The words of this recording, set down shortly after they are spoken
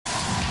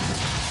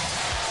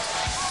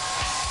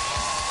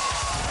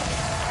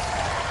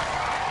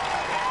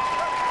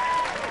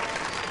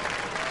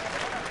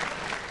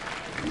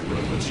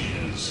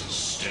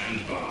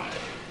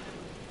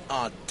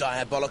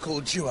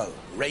diabolical duo,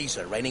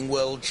 Razer, reigning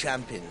world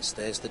champions.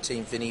 There's the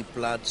team: Vinnie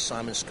Blood,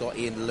 Simon Scott,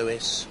 Ian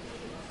Lewis.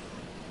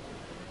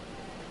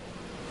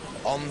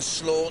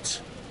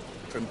 Onslaugt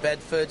from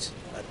Bedford,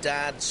 a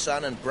dad,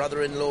 son and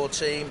brother-in-law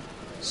team.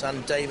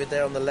 Son David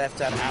there on the left,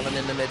 and Alan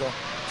in the middle.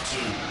 2,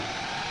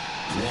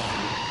 1,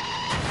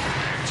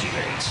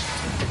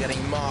 activate. We're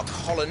getting Mark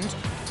Holland,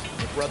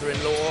 the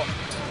brother-in-law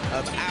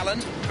of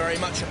Alan, very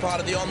much a part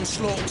of the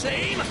Onslaugt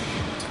team.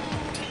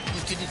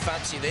 You didn't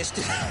fancy this,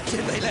 did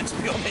they? Let's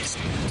be honest.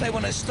 They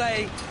want to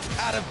stay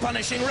out of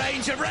punishing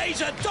range of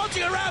Razer,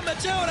 dodging around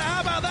Matilda.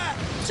 How about that?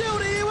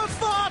 Tilda, you were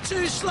far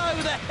too slow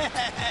there.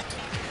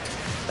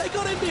 They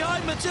got in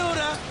behind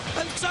Matilda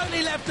and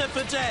totally left her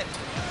for dead.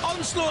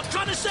 Onslaugt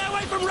trying to stay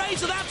away from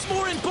Razer, that's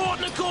more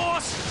important, of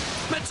course.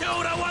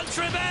 Matilda wants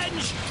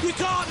revenge. You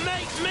can't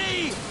make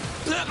me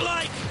look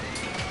like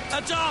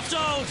a daft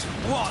old...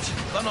 What?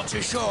 I'm not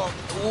too sure.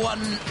 One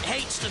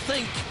hates to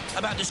think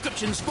about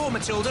descriptions for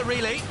Matilda,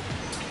 really.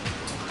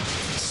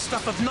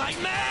 Stuff of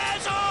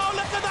nightmares. Oh,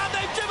 look at that.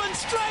 They've driven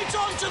straight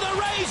onto the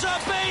Razer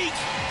beak.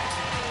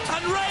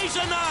 And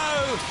Razer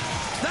know.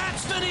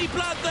 That's Vinnie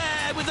Blood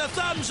there with the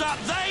thumbs up.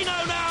 They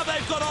know now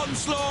they've got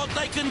Onslaugt.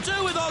 They can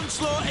do with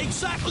Onslaugt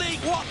exactly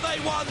what they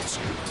want.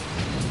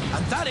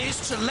 And that is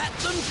to let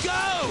them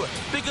go,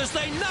 because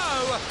they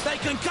know they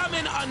can come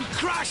in and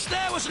crush.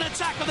 There was an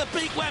attack with a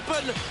beak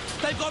weapon.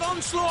 They've got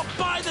Onslaugt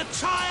by the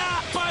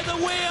tyre, by the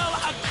wheel,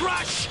 a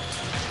crush.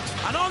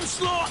 And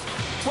Onslaugt,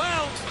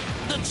 well,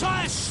 the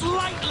tyre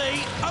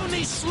slightly,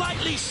 only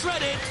slightly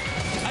shredded.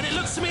 And it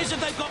looks to me as if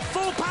they've got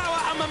full power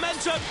and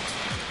momentum.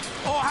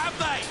 Or have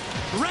they?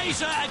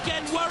 Razer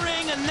again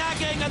worrying and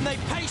nagging, and they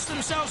pace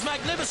themselves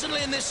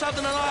magnificently in this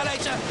Southern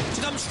Annihilator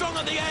to come strong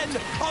at the end.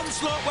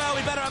 Onslaugt, well,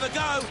 we better have a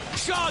go.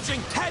 Charging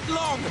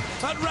headlong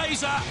at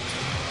Razer.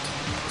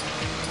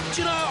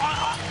 Do you know,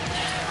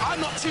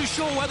 I'm not too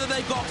sure whether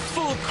they've got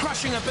full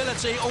crushing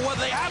ability or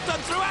whether they have done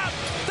throughout.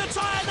 The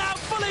tyre now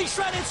fully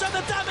shredded, so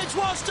the damage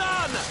was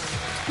done.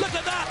 Look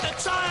at that, the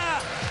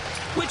tyre,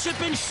 which had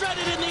been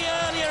shredded in the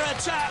earlier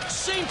attack,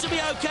 seemed to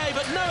be okay,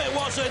 but no, it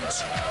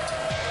wasn't.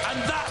 And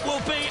that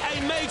will be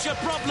a major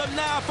problem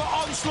now for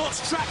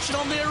Onslaught's traction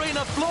on the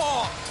arena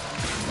floor.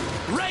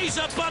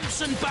 Razer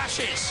bumps and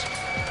bashes.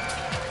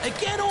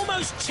 Again,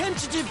 almost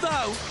tentative,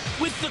 though,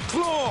 with the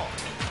claw.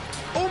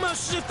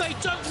 Almost as if they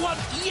don't want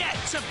yet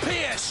to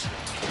pierce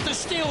the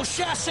steel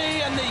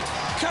chassis and the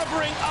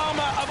covering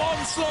armour of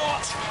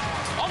Onslaugt.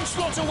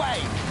 Onslaugt away,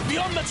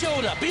 beyond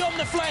Matilda, beyond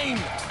the flame,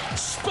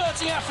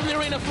 spurting out from the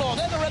arena floor.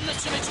 They're the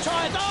remnants of its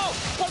tires. Oh,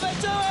 what are they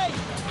doing?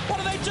 What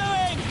are they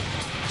doing?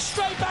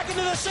 Straight back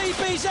into the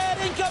CPZ.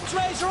 In comes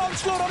Razer.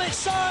 Onslaugt on its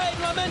side.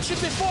 And I mentioned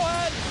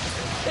beforehand,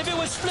 if it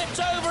was flipped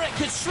over, it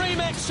could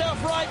stream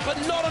itself right, but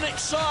not on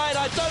its side.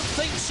 I don't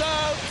think so.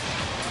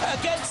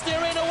 Against the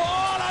arena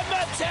wall, and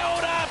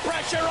Matilda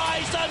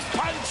pressurised and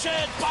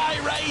punctured by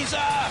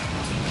Razer.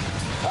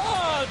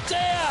 Oh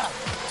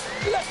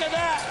dear! Look at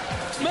that!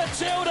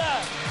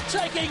 Matilda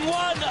taking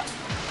one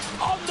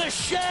on the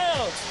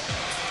shell.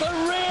 The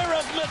rear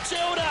of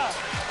Matilda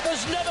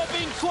has never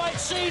been quite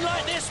seen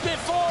like this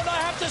before, and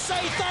I have to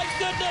say, thank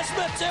goodness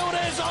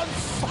Matilda is on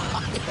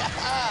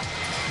fire.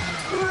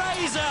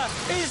 Razer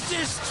is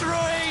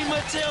destroying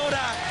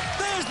Matilda.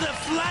 There's the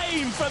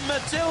flame from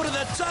Matilda.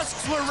 The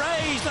tusks were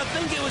raised. I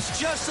think it was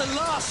just the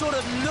last sort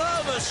of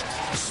nervous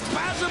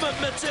spasm of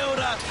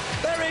Matilda.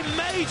 They're in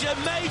major...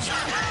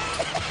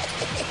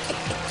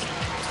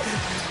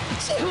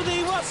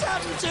 Tildy, what's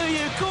happened to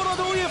you? Call on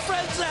all your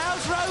friends, the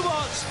house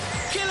robots.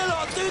 Kill a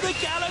lot, do the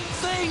gallant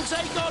thing,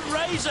 take on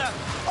Razer.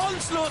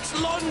 Onslaught's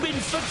long been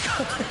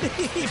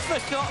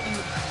forgotten.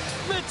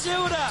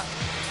 Matilda,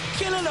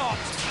 kill a lot.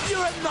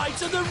 You're a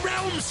knight of the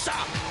realm, sir.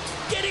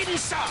 Get in,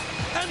 sir,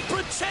 and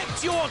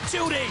protect your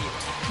Tildy.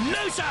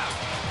 No, sir,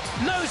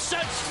 no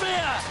such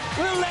fear.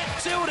 We'll let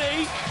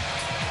Tildy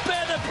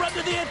bear the brunt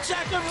of the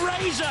attack of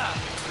Razer.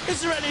 Is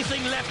there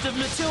anything left of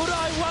Matilda,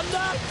 I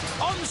wonder?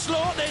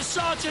 Onslaugt, there's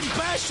Sergeant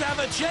Bash to have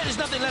a jet. There's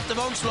nothing left of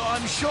Onslaught,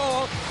 I'm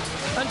sure.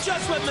 And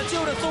just when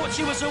Matilda thought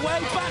she was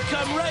away, back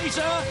come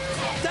Razer.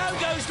 Down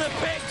goes the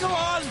pit. Go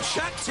on,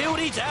 chuck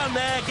Tildy down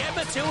there. Get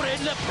Matilda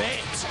in the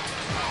pit.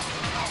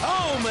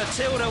 Oh,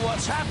 Matilda,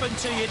 what's happened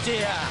to you,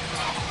 dear?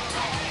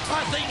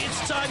 I think it's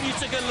time you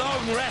took a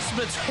long rest,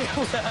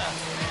 Matilda.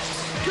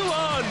 Go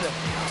on.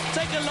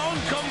 Take a long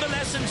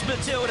convalescence,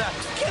 Matilda.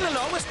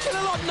 Killalot, was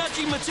Killalot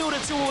nudging Matilda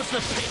towards the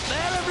pit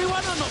there,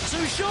 everyone? I'm not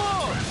too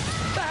sure.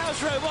 The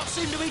house robots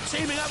seem to be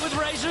teaming up with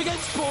Razer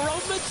against poor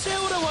old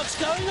Matilda. What's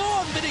going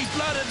on? Vinnie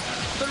Blood and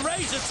the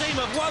Razer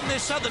team have won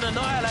this Southern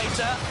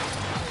Annihilator.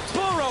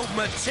 Poor old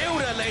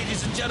Matilda,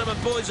 ladies and gentlemen,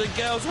 boys and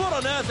girls. What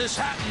on earth has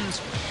happened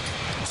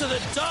to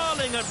the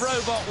darling of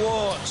Robot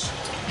Wars?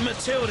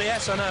 Matilda,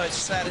 yes, I know, it's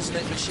sad, isn't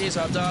it? But she is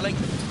our darling.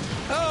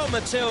 Oh,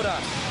 Matilda,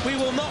 we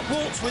will not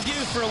waltz with you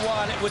for a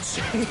while, it would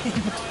seem.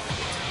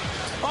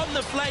 On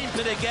the flame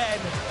pit again.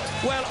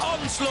 Well,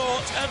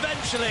 Onslaugt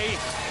eventually.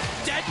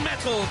 Dead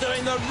metal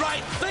doing the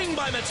right thing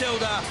by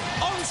Matilda.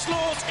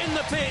 Onslaugt in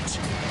the pit.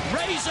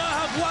 Razer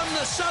have won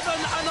the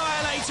Southern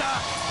Annihilator.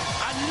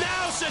 And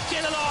now Sir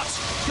Killalot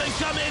can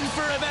come in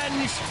for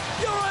revenge.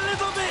 You're a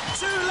little bit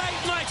too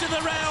late, Knight of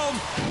the Realm.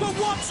 But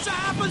what's to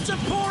happen to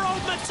poor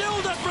old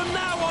Matilda from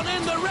now on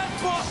in the red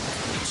pot?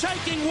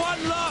 Taking one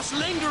last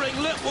lingering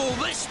look, will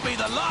this be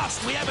the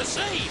last we ever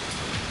see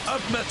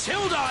of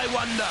Matilda, I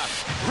wonder?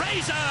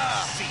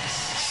 Razer,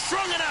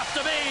 strong enough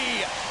to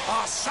be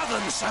our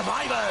southern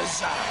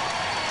survivors.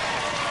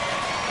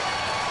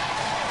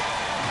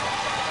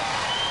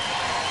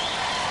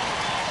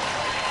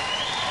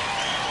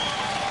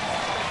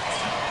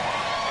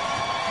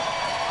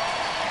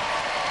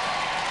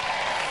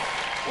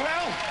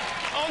 Well,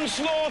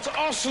 Onslaugt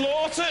are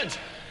slaughtered.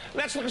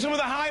 Let's look at some of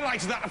the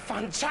highlights of that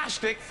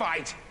fantastic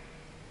fight.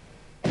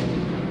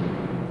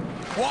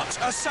 What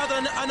a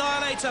Southern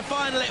Annihilator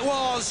final it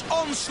was.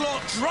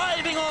 Onslaugt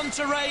driving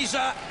onto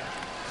Razer.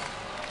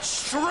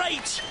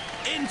 Straight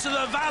into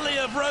the valley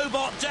of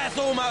robot death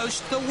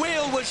almost. The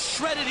wheel was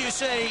shredded, you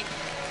see.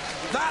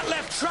 That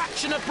left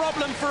traction a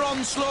problem for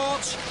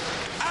Onslaugt.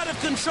 Out of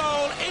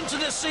control, into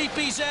the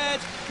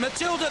CPZ.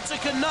 Matilda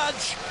took a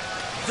nudge,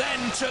 then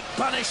took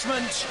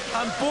punishment.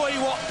 And boy,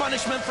 what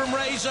punishment from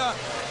Razer.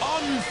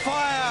 On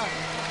fire.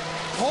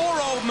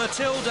 Poor old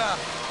Matilda.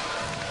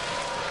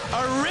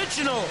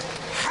 Original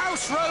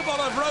house robot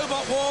of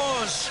Robot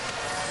Wars.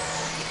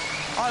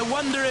 I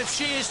wonder if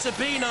she is to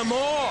be no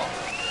more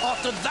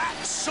after that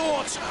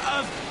sort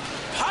of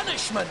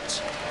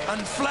punishment.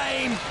 And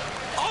flame.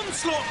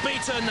 Onslaugt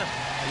beaten.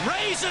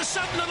 Razer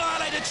Southern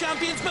Annihilator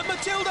champions, but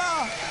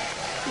Matilda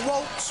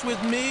waltz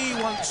with me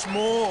once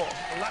more.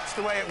 Well, that's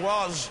the way it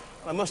was.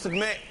 I must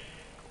admit,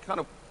 kind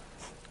of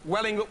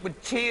welling up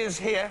with tears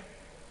here.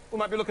 We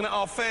might be looking at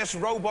our first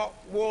Robot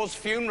Wars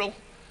funeral.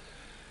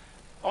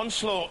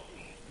 Onslaugt,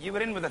 you were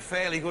in with a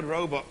fairly good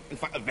robot. In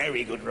fact, a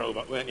very good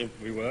robot, weren't you?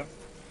 We were.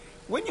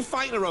 When you're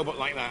fighting a robot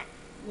like that,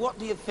 what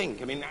do you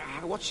think? I mean,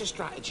 what's your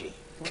strategy?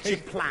 What's your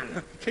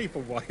plan? Keep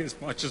away as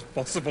much as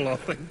possible, I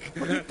think.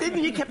 Well, you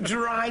didn't. You kept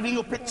driving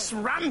up its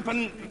ramp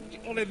and...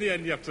 Well, in the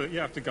end, you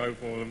have to go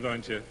for them,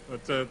 don't you?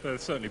 But they're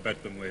certainly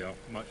better than we are.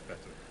 Much better.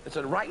 It's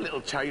a right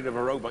little terrier of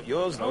a robot,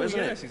 yours, though, isn't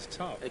it? Yes, it's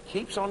tough. It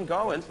keeps on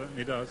going. It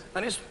certainly does.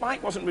 And his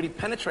spike wasn't really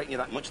penetrating you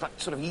that much, that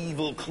sort of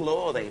evil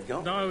claw they've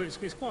got. No, it's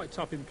quite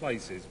tough in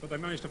places, but they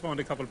managed to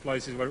find a couple of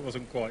places where it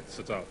wasn't quite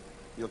so tough.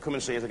 You'll come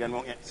and see us again,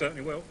 won't you?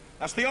 Certainly will.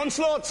 That's the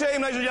Onslaugt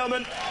team, ladies and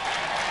gentlemen.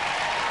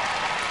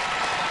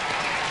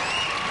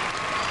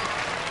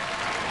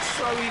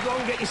 So you go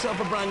and get yourself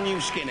a brand new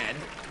skinhead.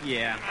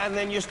 Yeah. And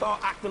then you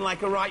start acting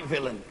like a right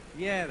villain.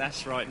 Yeah,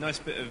 that's right. Nice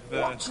bit of...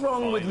 What's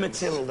wrong with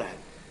violence. Matilda?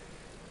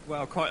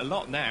 Well, quite a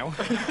lot now.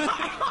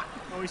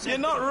 You're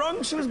not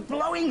wrong. She was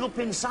blowing up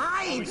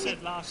inside. We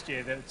said last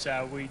year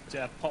that we'd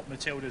pop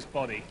Matilda's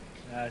body,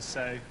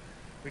 so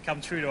we come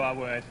true to our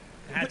word.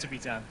 It had to be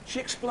done. She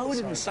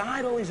exploded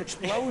inside. All these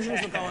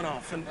explosions were going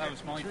off. And that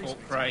was my fault,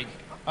 Craig.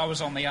 I was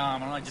on the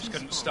arm and I just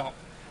couldn't stop.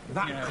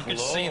 That you could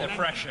see the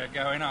pressure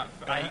going up,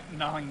 8,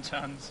 9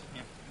 tons.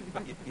 Yeah.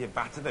 You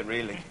battered it,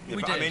 really. We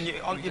did. I mean,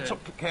 you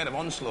took care of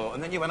Onslaugt,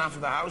 and then you went after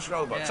the house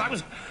robots.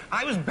 Yeah.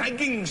 I was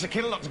begging Sir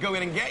Killalot to go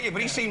in and get you,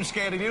 but he seemed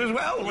scared of you as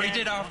well. He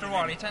did after a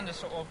while. He tended to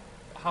sort of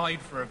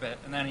hide for a bit,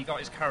 and then he got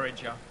his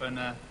courage up and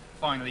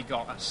finally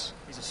got us.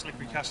 He's a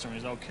slippery customer,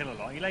 his old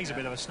Killalot. He lays a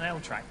bit of a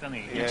snail track, doesn't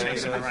he? Yeah, He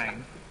takes he the does.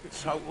 rain.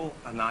 Total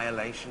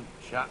annihilation,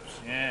 chaps.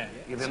 Yeah.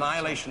 You're the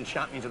annihilation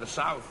champions of the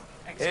South.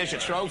 Here's your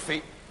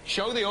trophy.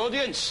 Show the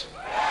audience.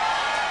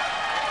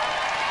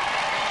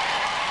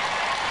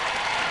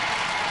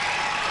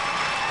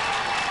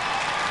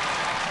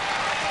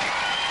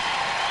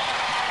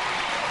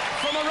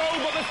 From a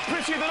robot that's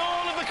prettier than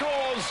all of the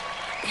cores.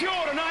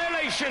 Pure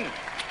annihilation.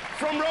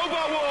 From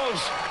Robot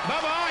Wars.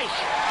 Bye-bye.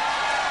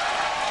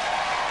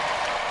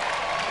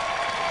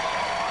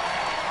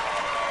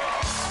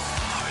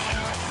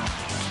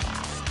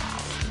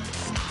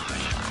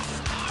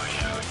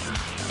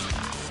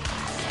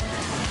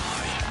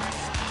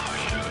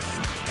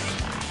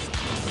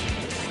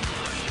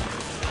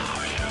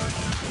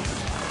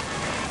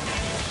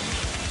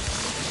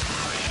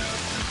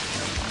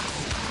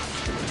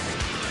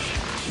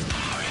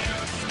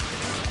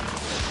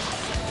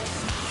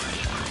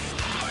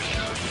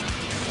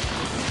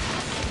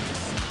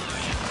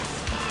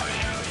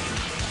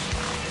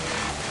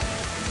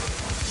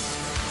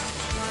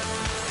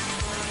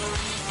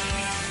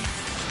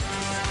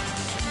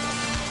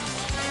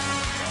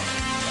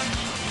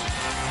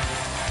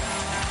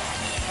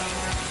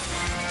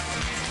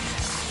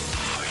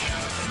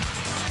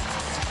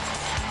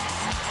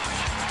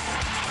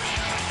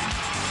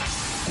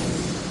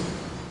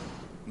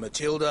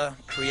 Matilda,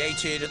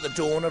 created at the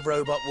dawn of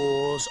Robot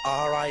Wars,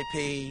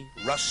 R.I.P.,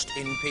 rust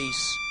in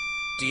peace,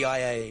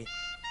 DIA,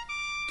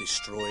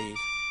 destroyed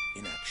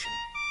in action.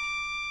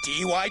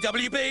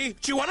 DYWB,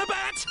 do you want a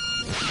bet?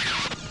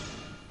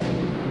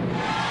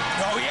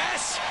 Oh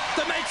yes,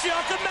 the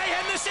matriarch of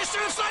mayhem, the sister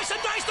of slice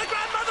and dice, the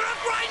grandmother of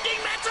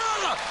grinding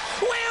metal,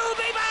 will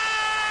be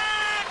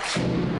back!